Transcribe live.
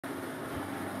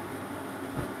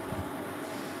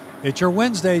It's your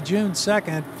Wednesday, June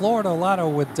 2nd, Florida Lotto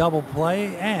with double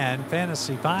play and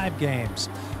Fantasy 5 games.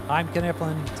 I'm Ken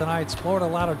Iflin. Tonight's Florida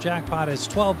Lotto jackpot is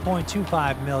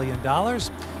 $12.25 million,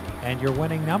 and your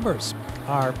winning numbers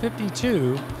are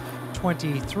 52,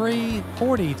 23,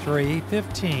 43,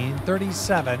 15,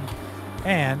 37,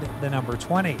 and the number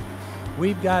 20.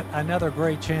 We've got another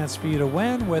great chance for you to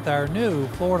win with our new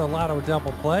Florida Lotto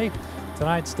double play.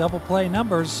 Tonight's double play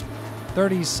numbers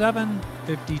 37,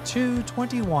 52,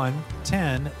 21,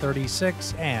 10,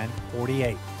 36, and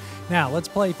 48. Now, let's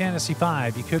play Fantasy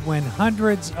 5. You could win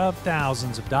hundreds of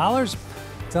thousands of dollars.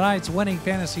 Tonight's winning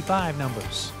Fantasy 5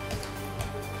 numbers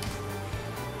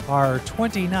are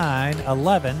 29,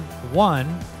 11,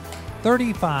 1,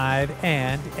 35,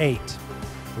 and 8.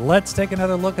 Let's take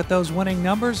another look at those winning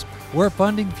numbers. We're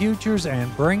funding futures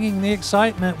and bringing the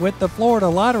excitement with the Florida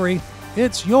Lottery.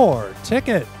 It's your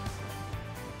ticket.